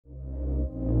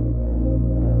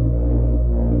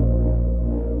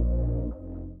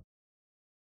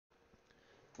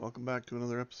Welcome back to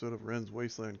another episode of Wren's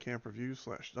Wasteland Camp Reviews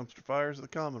 / Dumpster Fires of the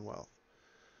Commonwealth.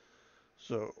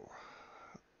 So,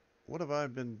 what have I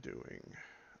been doing?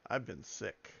 I've been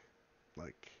sick.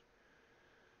 Like,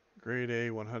 grade A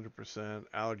 100%,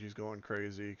 allergies going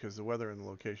crazy because the weather in the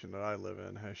location that I live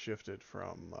in has shifted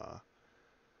from,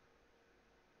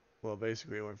 well,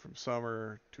 basically it went from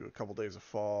summer to a couple days of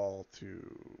fall to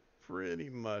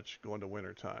pretty much going to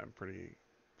winter time pretty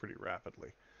rapidly.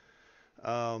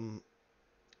 Um,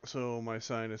 so my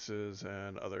sinuses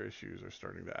and other issues are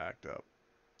starting to act up.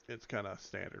 It's kind of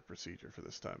standard procedure for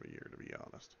this time of year, to be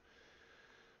honest.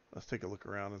 Let's take a look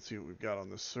around and see what we've got on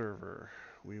this server.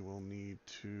 We will need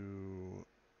to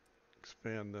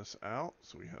expand this out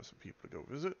so we have some people to go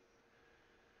visit.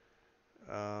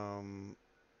 How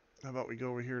about we go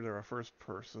over here to our first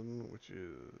person, which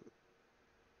is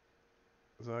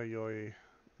Zayoi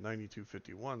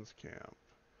 9251's camp.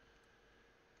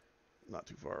 Not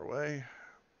too far away.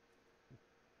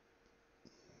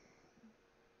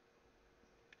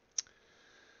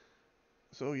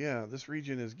 So yeah, this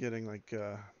region is getting like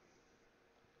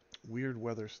weird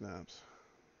weather snaps.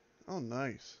 Oh,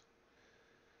 nice.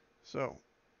 So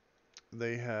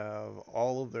they have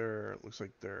all of their, looks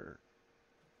like their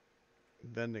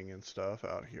vending and stuff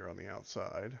out here on the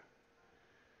outside.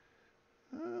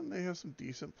 And they have some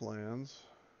decent plans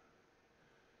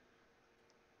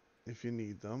if you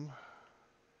need them.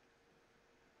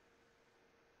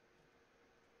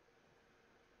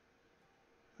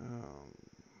 Um,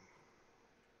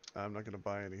 I'm not going to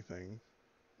buy anything.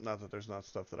 Not that there's not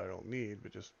stuff that I don't need,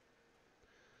 but just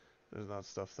there's not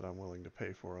stuff that I'm willing to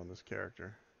pay for on this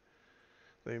character.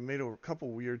 They made a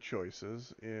couple weird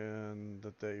choices in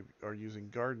that they are using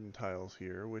garden tiles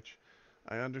here, which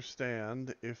I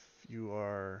understand if you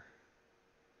are...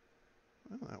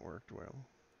 Well, that worked well.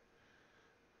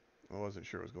 I wasn't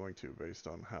sure it was going to based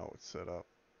on how it's set up.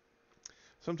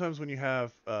 Sometimes when you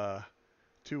have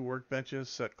two workbenches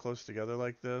set close together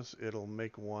like this, it'll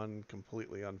make one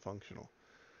completely unfunctional.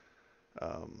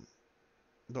 Um,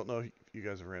 don't know if you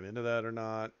guys have ran into that or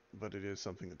not, but it is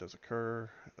something that does occur.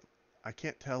 I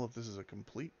can't tell if this is a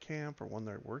complete camp or one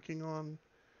they're working on.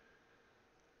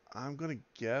 I'm going to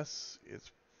guess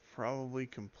it's probably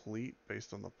complete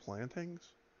based on the plantings.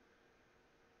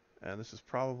 And this is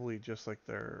probably just like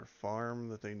their farm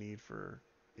that they need for,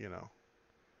 you know,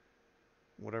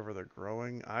 whatever they're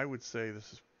growing. I would say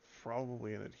this is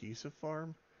probably an adhesive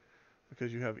farm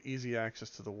because you have easy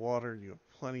access to the water. You have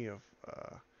plenty of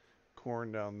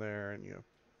corn down there, and you have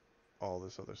all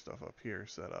this other stuff up here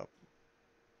set up.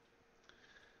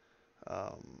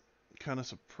 Um, kind of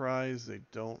surprised they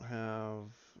don't have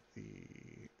the.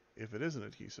 If it is an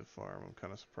adhesive farm, I'm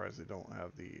kind of surprised they don't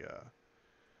have the.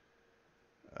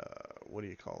 What do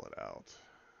you call it out?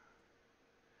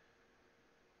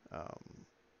 Um,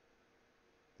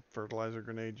 Fertilizer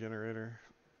grenade generator.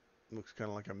 Looks kind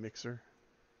of like a mixer.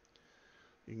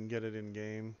 You can get it in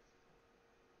game.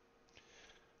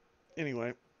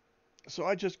 Anyway, so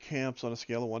I just camps on a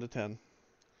scale of 1 to 10.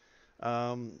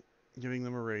 Um, Giving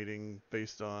them a rating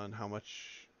based on how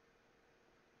much,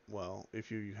 well,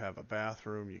 if you have a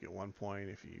bathroom, you get 1 point.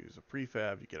 If you use a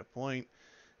prefab, you get a point.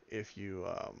 If you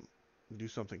do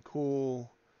something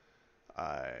cool,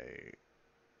 I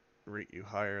rate you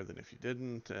higher than if you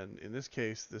didn't. And in this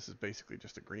case, this is basically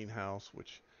just a greenhouse,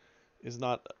 which is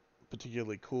not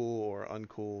particularly cool or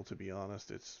uncool, to be honest.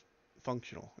 It's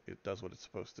functional. It does what it's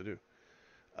supposed to do.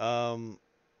 Um,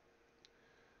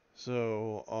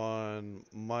 So on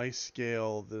my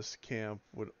scale, this camp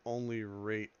would only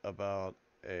rate about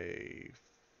a,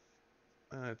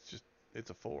 it's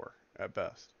a 4 at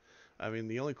best. I mean,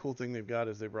 the only cool thing they've got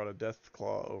is they brought a death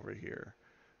claw over here,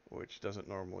 which doesn't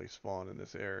normally spawn in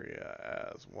this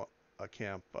area as a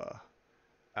camp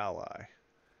ally.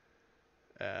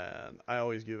 And I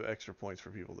always give extra points for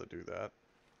people that do that.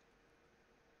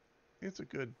 It's a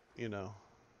good,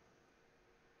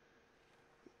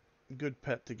 good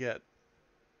pet to get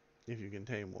if you can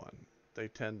tame one. They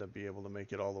tend to be able to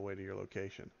make it all the way to your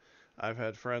location. I've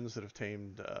had friends that have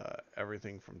tamed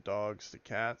everything from dogs to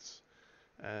cats,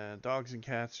 and dogs and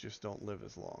cats just don't live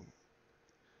as long.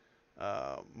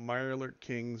 Mirelurk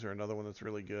Kings are another one that's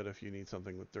really good if you need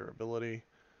something with durability.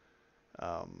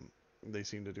 Um, they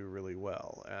seem to do really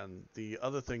well. And the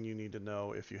other thing you need to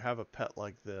know, if you have a pet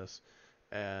like this,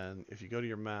 and if you go to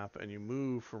your map and you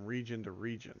move from region to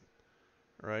region,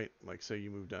 right? Like say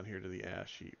you move down here to the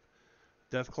ash heap.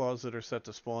 Deathclaws that are set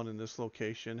to spawn in this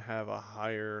location have a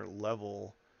higher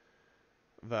level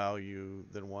value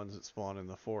than ones that spawn in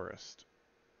the forest.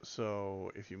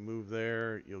 So if you move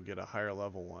there, you'll get a higher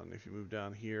level one. If you move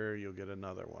down here, you'll get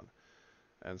another one.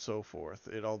 and so forth.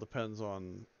 It all depends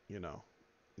on,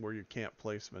 where your camp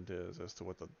placement is as to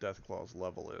what the Deathclaw's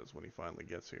level is when he finally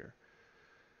gets here.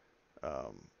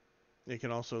 Um, it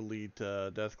can also lead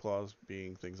to Deathclaws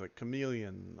being things like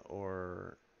chameleon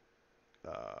or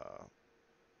uh,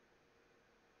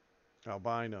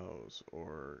 albinos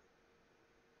or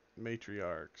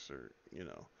matriarchs or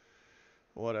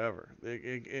whatever.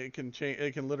 It can change.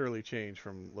 It can literally change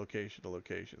from location to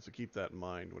location. So keep that in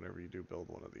mind whenever you do build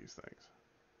one of these things.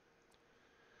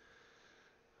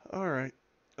 All right.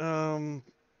 Um,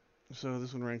 so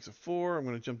this one ranks at 4. I'm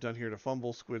going to jump down here to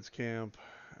Fumble Squid's camp,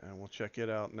 and we'll check it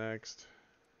out next.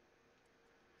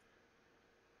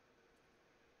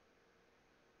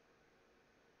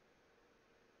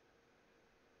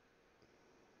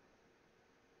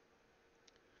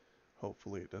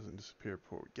 Hopefully it doesn't disappear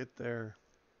before we get there.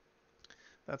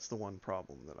 That's the one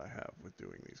problem that I have with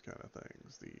doing these kind of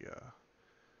things. The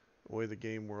way the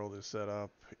game world is set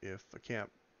up, if a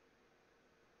camp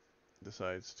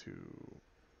decides to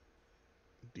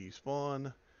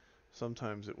despawn,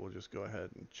 sometimes it will just go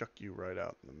ahead and chuck you right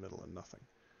out in the middle of nothing.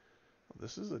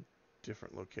 This is a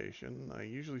different location. I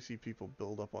usually see people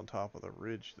build up on top of the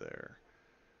ridge there.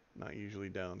 Not usually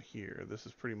down here. This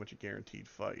is pretty much a guaranteed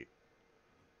fight.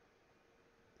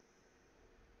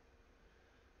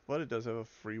 But it does have a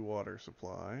free water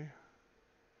supply.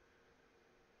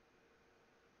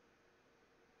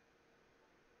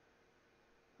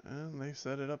 And they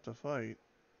set it up to fight.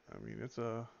 I mean, it's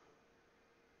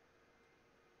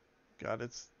got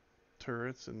its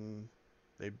turrets, and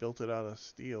they built it out of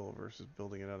steel versus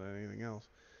building it out of anything else.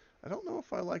 I don't know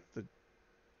if I like the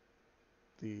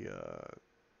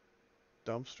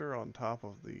dumpster on top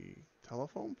of the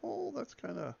telephone pole. That's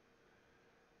kind of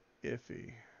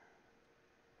iffy.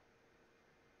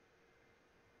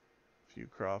 A few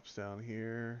crops down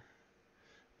here.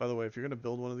 By the way, if you're going to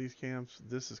build one of these camps,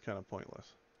 this is kind of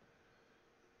pointless.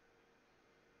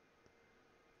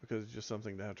 Because it's just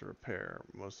something to have to repair.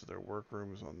 Most of their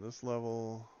workrooms on this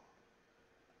level.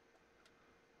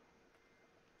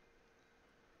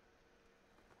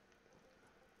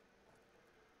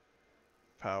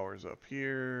 Power's up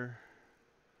here.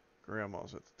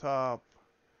 Grandma's at the top.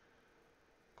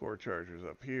 Core charger's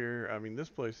up here. I mean, this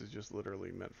place is just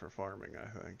literally meant for farming, I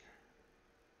think.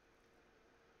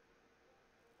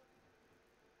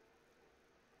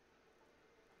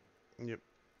 Yep.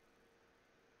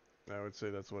 I would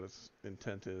say that's what its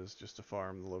intent is, just to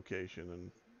farm the location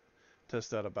and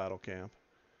test out a battle camp.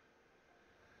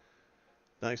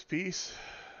 Nice piece.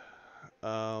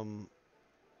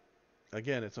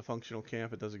 Again, it's a functional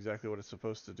camp. It does exactly what it's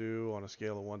supposed to do. On a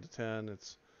scale of 1 to 10,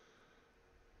 it's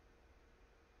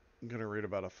going to rate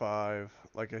about a 5.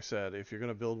 Like I said, if you're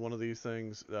going to build one of these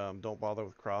things, don't bother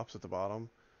with crops at the bottom,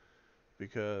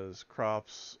 because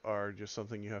crops are just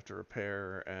something you have to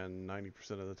repair, and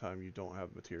 90% of the time you don't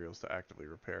have materials to actively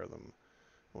repair them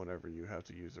whenever you have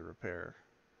to use the repair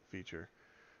feature.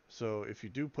 So if you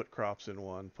do put crops in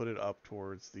one, put it up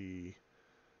towards the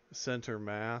center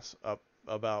mass, up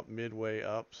about midway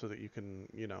up, so that you can,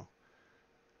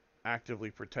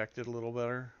 actively protect it a little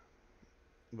better.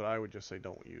 But I would just say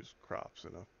don't use crops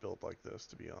in a build like this,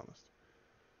 to be honest.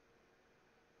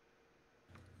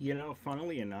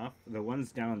 Funnily enough, the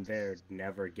ones down there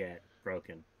never get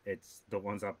broken. It's the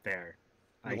ones up there.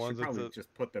 The I should ones at probably the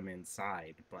just put them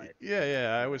inside, but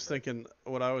yeah, I was whatever. thinking,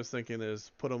 what I was thinking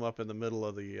is put them up in the middle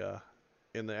of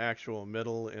in the actual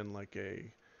middle, in like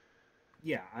a.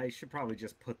 Yeah, I should probably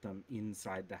just put them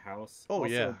inside the house. Oh Also,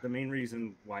 yeah, the main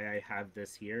reason why I have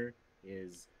this here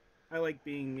is I like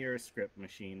being near a script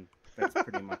machine. That's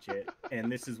pretty much it.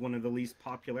 And this is one of the least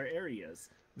popular areas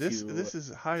to this is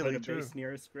put highly a true. base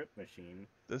near a script machine.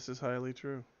 This is highly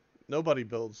true. Nobody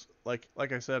builds like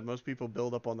I said. Most people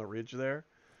build up on the ridge there.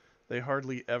 They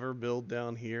hardly ever build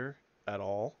down here at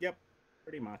all. Yep,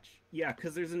 pretty much. Yeah,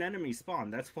 because there's an enemy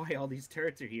spawn. That's why all these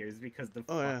turrets are here, is because the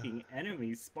Oh yeah. fucking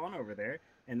enemies spawn over there.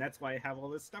 And that's why I have all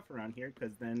this stuff around here,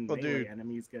 because then Well, melee dude,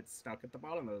 enemies get stuck at the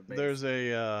bottom of the there's base.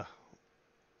 a.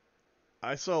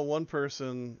 I saw one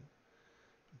person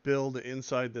build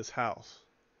inside this house.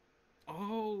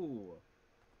 Oh,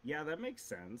 yeah, that makes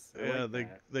sense. I Yeah, like they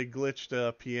that. they glitched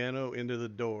a piano into the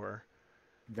door,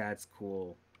 That's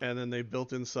cool. and then they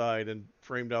built inside and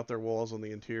framed out their walls on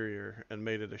the interior and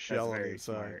made it a That's shell on the very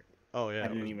inside. smart. Oh I yeah, it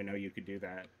didn't was. even know you could do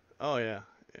that. Oh yeah,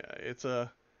 yeah. It's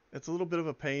a little bit of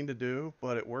a pain to do,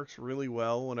 but it works really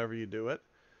well whenever you do it.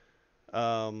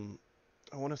 Um,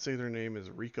 I want to say their name is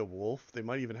Rika Wolf. They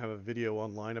might even have a video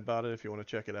online about it if you want to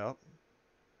check it out.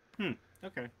 Hmm.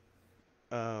 Okay.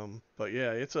 But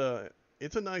yeah,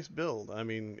 it's a nice build. I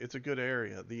mean, it's a good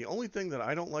area. The only thing that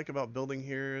I don't like about building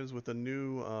here is with the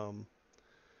new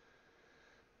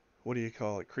what do you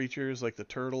call it? Creatures like the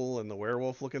turtle and the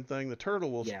werewolf looking thing. The turtle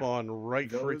will Yeah, spawn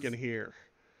right freaking those here.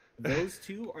 those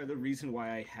two are the reason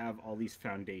why I have all these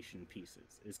foundation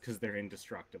pieces. Is because they're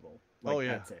indestructible. Oh Like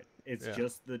yeah, that's it. It's yeah,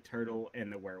 just the turtle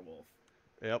and the werewolf.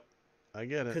 yep. I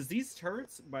get it. Because these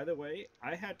turrets, by the way,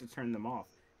 I had to turn them off.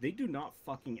 They do not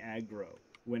fucking aggro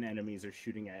when enemies are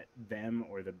shooting at them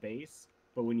or the base.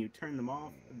 But when you turn them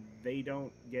off, they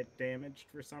don't get damaged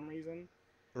for some reason.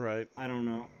 Right. I don't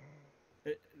know.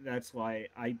 That's why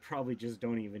I probably just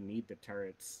don't even need the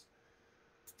turrets.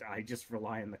 I just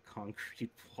rely on the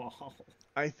concrete wall.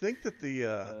 I think that the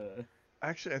Uh,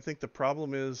 actually I think the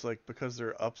problem is like because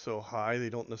they're up so high, they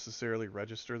don't necessarily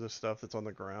register the stuff that's on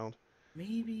the ground.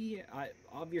 maybe I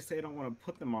don't want to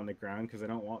put them on the ground because I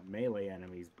don't want melee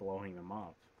enemies blowing them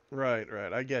up. Right,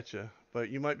 right. I get you. But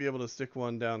you might be able to stick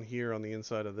one down here on the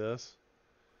inside of this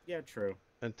Yeah, true.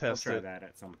 and I'll test try it. that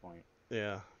at some point.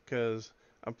 Yeah, because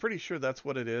I'm pretty sure that's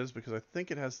what it is because I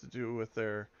think it has to do with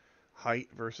their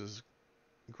height versus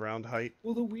ground height.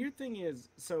 Well, the weird thing is,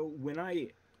 so when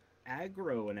I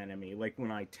aggro an enemy, like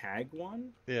when I tag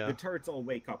one, the Yeah. turrets all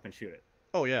wake up and shoot it.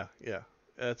 Oh yeah, yeah.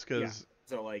 That's Yeah. because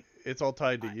So like, it's all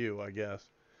tied to I you, I guess.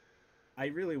 I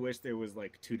really wish there was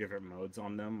like two different modes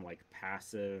on them, like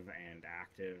passive and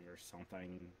active or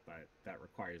something, but that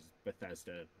requires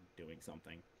Bethesda doing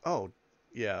something. Oh,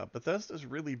 yeah. Bethesda's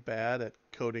really bad at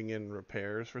coding in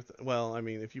repairs for. Well, I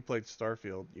mean, if you played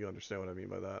Starfield, you understand what I mean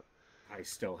by that. I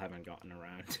still haven't gotten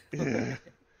around doing Yeah.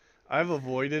 it. I've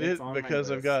avoided It's it on my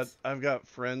because list. I've got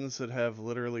friends that have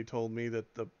literally told me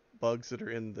that the bugs that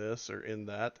are in this are in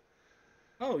that.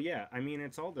 Oh yeah, I mean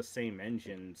it's all the same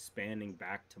engine spanning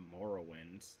back to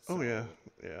Morrowind. Oh yeah, So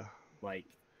yeah. like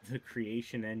the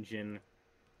creation engine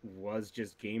was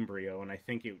just Gamebryo, and I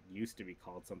think it used to be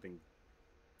called something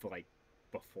like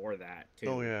before that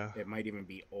Oh too. yeah. It might even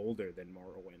be older than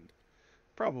Morrowind.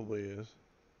 Probably is.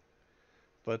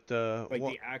 But Like what?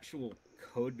 the actual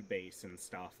code base and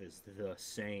stuff is the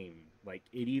same. Like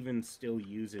it even still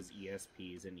uses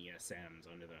ESPs and ESMs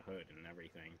under the hood and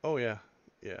everything. Oh yeah,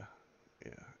 yeah,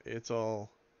 yeah. It's all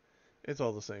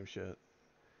the same shit.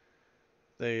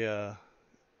 They uh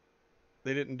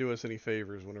they didn't do us any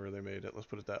favors whenever they made it. Let's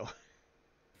put it that way.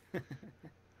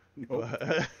 Nope.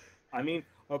 But I mean,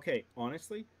 okay,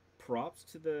 honestly, props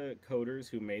to the coders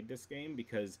who made this game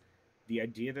because the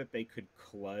idea that they could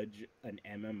kludge an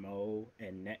MMO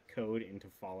and netcode into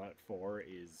Fallout 4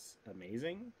 is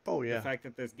amazing. oh The yeah, fact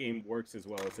that this game works as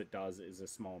well as it does is a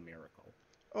small miracle.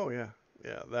 oh yeah,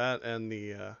 yeah. That and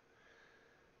the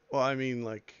well, I mean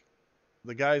like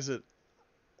the guys that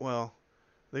well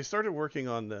they started working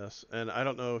on this, and I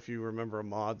don't know if you remember a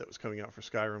mod that was coming out for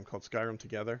Skyrim called Skyrim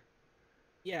Together.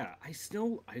 Yeah, I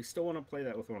still want to play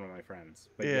that with one of my friends.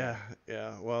 But yeah. Yeah,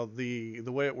 yeah. Well, the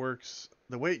way it works,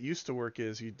 the way it used to work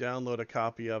is you download a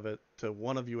copy of it to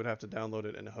one of you would have to download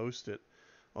it and host it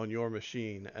on your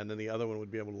machine, and then the other one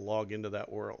would be able to log into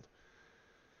that world.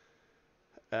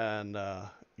 And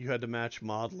you had to match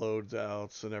mod loads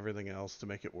outs and everything else to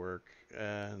make it work,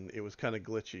 and it was kind of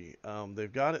glitchy.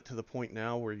 They've got it to the point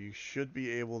now where you should be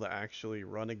able to actually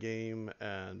run a game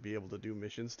and be able to do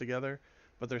missions together,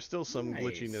 but there's still some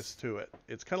glitchiness Nice. to it.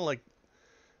 It's kind of like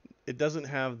it doesn't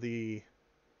have the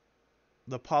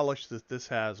polish that this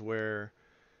has where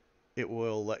it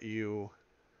will let you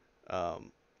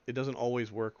um, it doesn't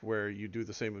always work where you do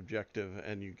the same objective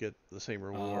and you get the same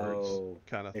rewards Oh,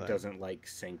 kind of it thing. doesn't like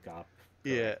sync up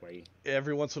Yeah, correctly.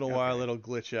 every once in a while Okay. it'll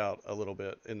glitch out a little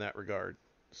bit in that regard.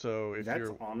 So if That's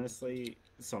you're honestly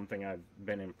something I've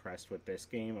been impressed with this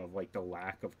game of like the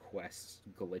lack of quests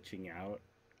glitching out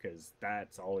because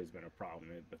that's always been a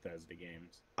problem in Bethesda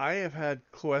games. I have had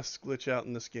quests glitch out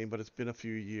in this game, but it's been a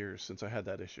few years since I had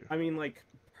that issue. I mean like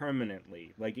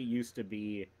permanently. Like it used to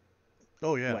be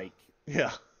Oh yeah. like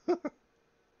Yeah.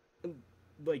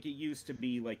 like it used to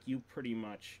be like you pretty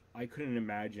much I couldn't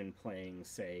imagine playing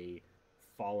say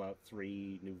Fallout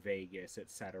 3, New Vegas,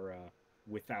 etc.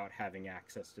 without having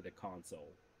access to the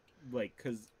console. Like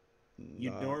cuz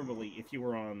you'd No. normally if you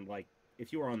were on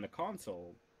the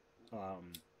console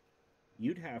um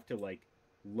you'd have to like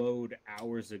load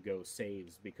hours ago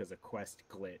saves because a quest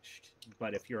glitched.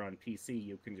 But if you're on PC,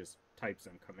 you can just type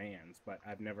some commands. But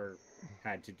I've never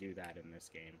had to do that in this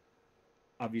game.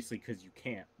 Obviously, because you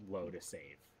can't load a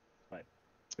save. But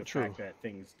the True. fact that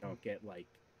things don't get like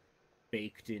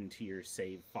baked into your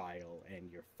save file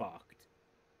and you're fucked,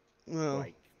 Well,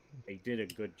 like they did a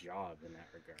good job in that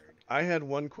regard. I had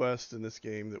one quest in this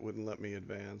game that wouldn't let me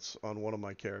advance on one of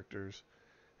my characters,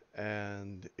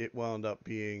 and it wound up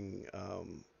being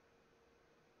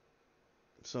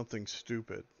something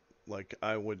stupid. Like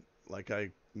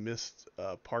I missed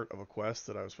a part of a quest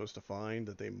that I was supposed to find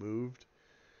that they moved,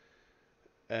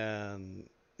 and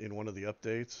in one of the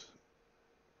updates,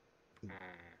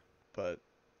 Ah. but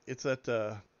it's at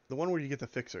the one where you get the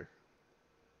fixer.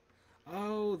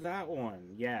 Oh, that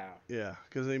one. Yeah. Yeah,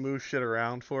 because they moved shit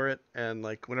around for it, and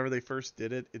like whenever they first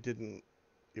did it,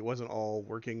 it wasn't all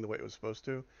working the way it was supposed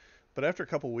to. But after a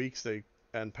couple weeks, they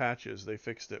and patches, they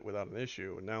fixed it without an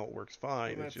issue, and now it works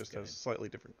Oh, fine. It that's just has good. slightly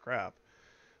different crap.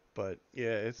 But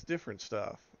yeah, it's different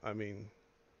stuff. I mean,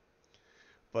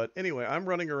 but anyway, I'm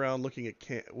running around looking at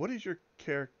What is your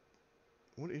character?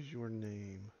 What is your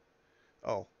name?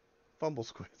 Oh, Fumble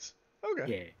Squids. Okay.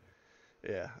 Yeah.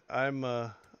 Yeah,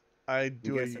 I I'm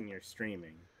do a guessing you're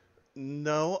streaming.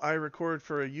 no, I record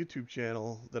for a YouTube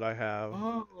channel that I have.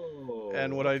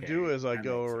 And Oh, what I do okay. is I That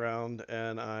go makes sense. around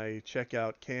and I check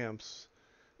out camps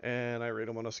and I rate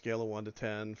them on a scale of 1 to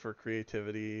 10 for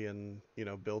creativity and,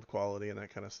 build quality and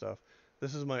that kind of stuff.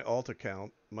 This is my alt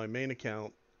account. My main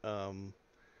account, um,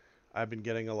 I've been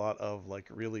getting a lot of like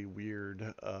really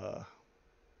weird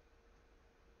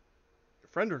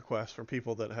friend requests from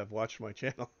people that have watched my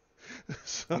channel.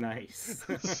 so, Nice.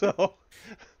 so,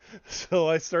 so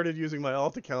I started using my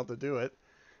alt account to do it.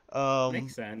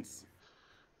 Makes Um, sense.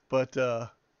 but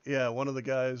yeah, one of the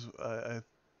guys I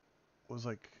was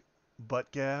like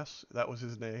butt gas. That was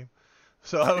his name.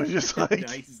 So I was just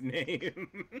like, Nice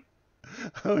name.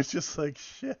 I was just like,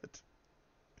 shit.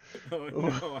 Oh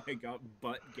no, I got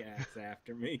butt gas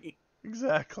after me.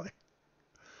 Exactly.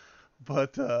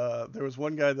 But there was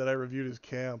one guy that I reviewed his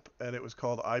camp, and it was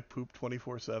called I Poop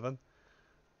 24/7.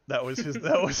 That was his.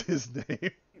 That was his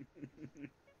name.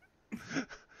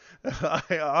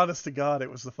 I, honest to God, it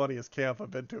was the funniest camp.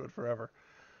 I've been to it forever.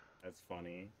 That's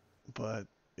funny. But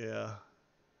yeah,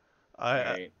 All I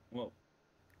right. Well,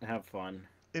 have fun.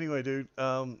 anyway, dude.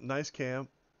 Nice camp.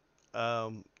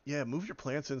 Yeah, move your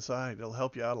plants inside. It'll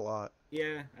help you out a lot.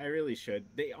 Yeah, I really should.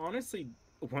 They honestly,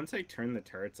 once I turn the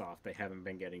turrets off, they haven't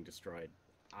been getting destroyed.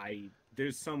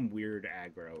 There's some weird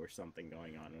aggro or something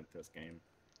going on with this game.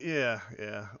 Yeah,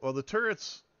 yeah. Well, the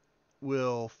turrets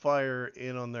will fire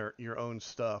in on your own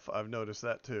stuff. I've noticed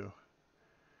that too.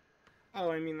 Oh,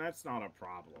 I mean that's not a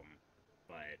problem,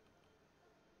 but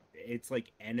it's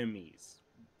like enemies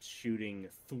shooting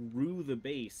through the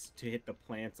base to hit the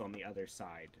plants on the other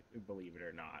side, believe it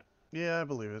or not. Yeah, I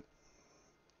believe it.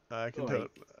 I can to-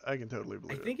 Like I can totally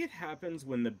I believe it. think it happens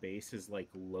when the base is like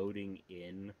loading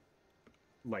in,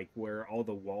 like where all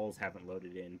the walls haven't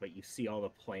loaded in, but you see all the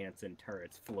plants and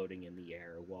turrets floating in the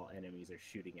air while enemies are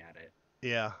shooting at it.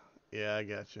 Yeah, yeah, I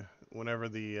got you. Whenever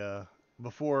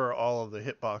before all of the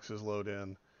hitboxes load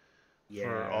in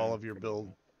for all Yeah, of your pretty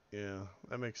build, much. yeah,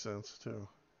 that makes sense too.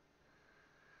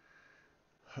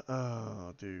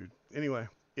 Oh, dude. Anyway,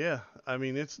 yeah, I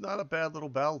mean it's not a bad little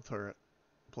battle turret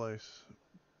place,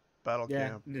 battle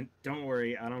Yeah, camp. don't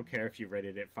worry. I don't care if you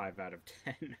rated it 5 out of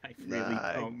 10. I really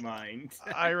Nah, don't mind.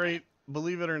 I rate,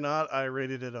 believe it or not, I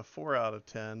rated it a 4 out of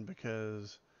 10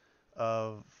 because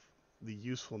of the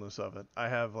usefulness of it. I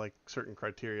have like certain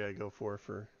criteria I go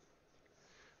for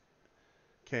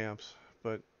camps,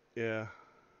 but yeah,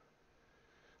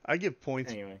 I give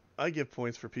points. Anyway. I give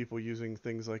points for people using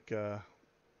things like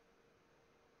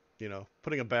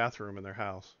putting a bathroom in their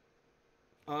house.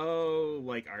 Oh,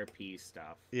 like RP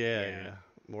stuff. Yeah, Yeah, yeah,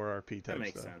 more RP that type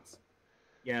makes stuff. sense.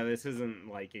 Yeah, this isn't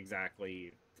like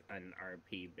exactly an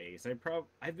RP base.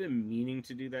 I've been meaning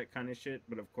to do that kind of shit,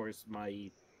 but of course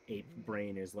my ape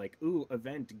brain is like, "Ooh,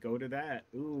 event, go to that.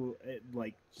 Ooh,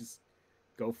 like just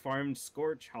go farm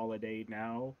Scorch Holiday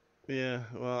now." Yeah,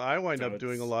 well, I wind So up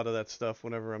doing a it's lot of that stuff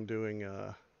whenever I'm doing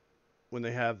when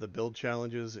they have the build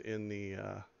challenges in the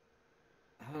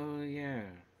oh yeah.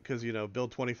 because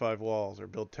build 25 walls or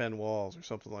build 10 walls or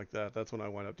something like that. That's when I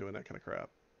wind up doing that kind of crap.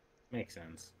 Makes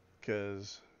sense.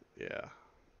 Because yeah,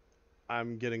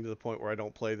 I'm getting to the point where I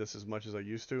don't play this as much as I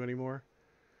used to anymore.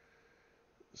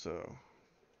 So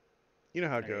you know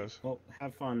how it All right. goes. Well,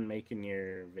 have fun making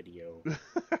your video.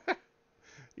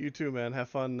 You too, man. Have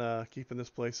fun keeping this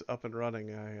place up and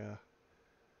running. I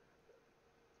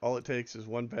all it takes is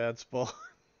one bad spawn,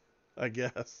 I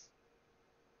guess.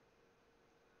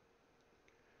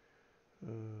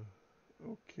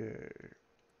 Okay,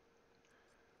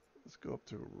 let's go up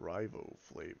to Rivo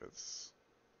Flavus,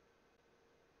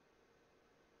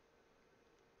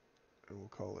 and we'll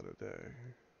call it a day.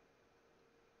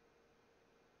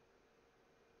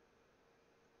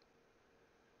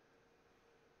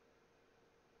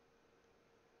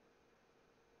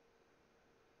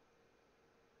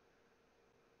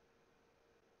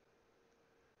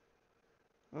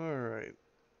 Alright,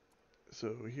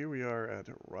 so here we are at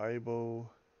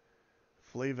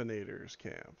Riboflavinator's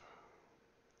camp.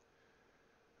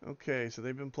 Okay, so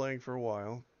they've been playing for a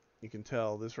while. You can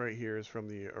tell this right here is from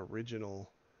the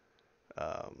original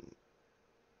um,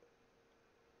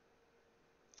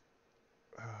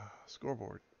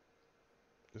 scoreboard.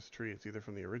 This tree, it's either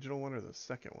from the original one or the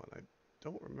second one. I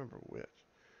don't remember which.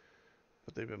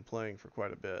 But they've been playing for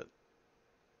quite a bit.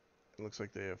 It looks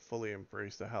like they have fully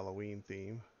embraced the Halloween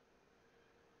theme.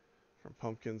 From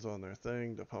pumpkins on their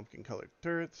thing to pumpkin colored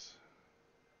turrets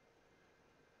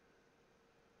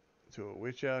to a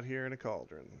witch out here in a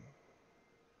cauldron.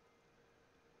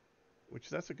 Which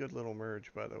that's a good little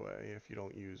merge, by the way. If you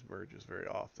don't use merges very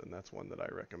often, that's one that I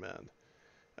recommend.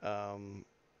 Um,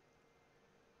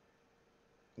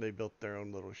 they built their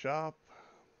own little shop.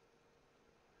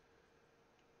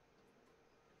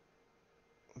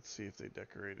 Let's see if they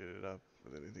decorated it up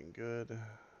with anything good.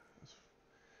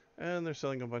 And they're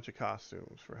selling a bunch of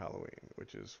costumes for Halloween,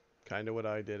 which is kind of what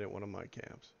I did at one of my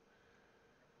camps.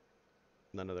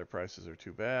 None of their prices are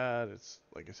too bad. It's,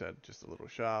 like I said, just a little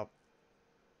shop.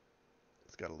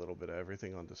 It's got a little bit of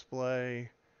everything on display,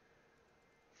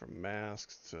 from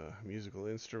masks to musical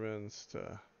instruments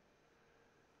to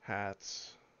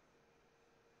hats.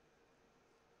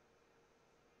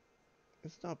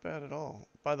 It's not bad at all.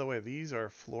 By the way, these are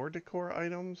floor decor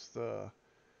items. The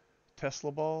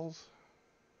Tesla balls,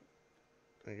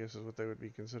 I guess is what they would be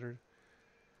considered.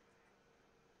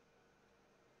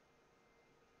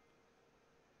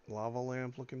 Lava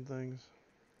lamp looking things.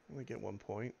 Only get 1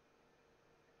 point.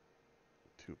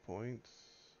 2 points.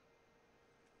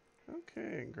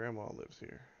 Okay, and Grandma lives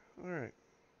here. Alright.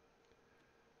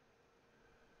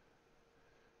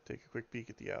 Take a quick peek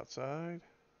at the outside.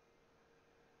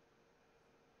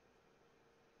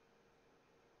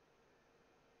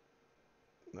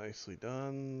 Nicely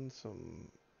done. Some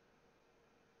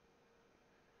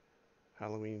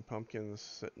Halloween pumpkins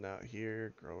sitting out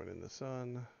here, growing in the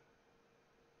sun.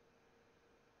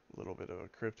 A little bit of a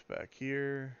crypt back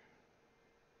here.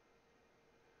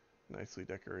 Nicely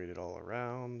decorated all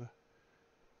around.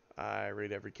 I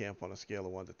rate every camp on a scale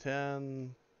of 1 to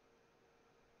 10.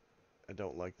 I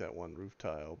don't like that one roof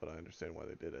tile, but I understand why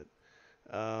they did it.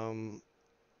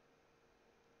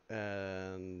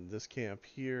 And this camp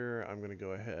here, I'm going to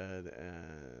go ahead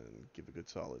and give a good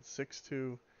solid 6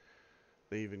 to.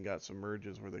 They even got some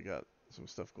merges where they got some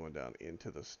stuff going down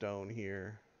into the stone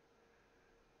here.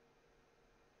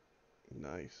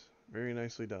 Nice. Very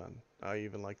nicely done. I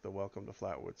even like the Welcome to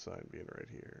Flatwood sign being right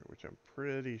here, which I'm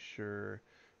pretty sure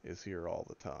is here all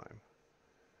the time.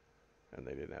 And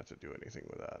they didn't have to do anything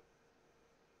with that.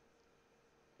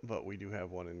 But we do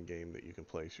have one in game that you can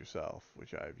place yourself,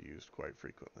 which I've used quite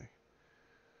frequently.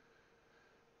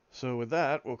 So with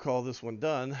that, we'll call this one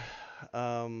done.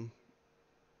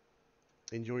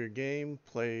 Enjoy your game.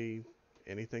 Play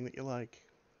anything that you like.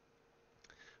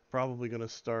 Probably going to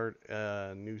start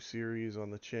a new series on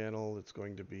the channel. It's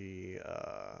going to be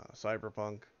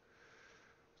Cyberpunk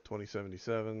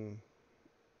 2077.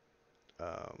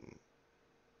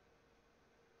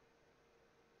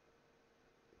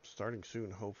 Starting soon,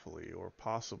 hopefully, or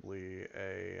possibly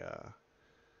a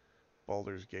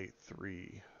Baldur's Gate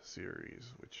 3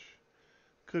 series, which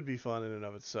could be fun in and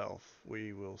of itself.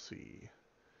 We will see.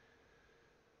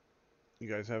 You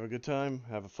guys have a good time.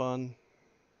 Have a fun.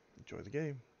 Enjoy the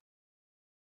game.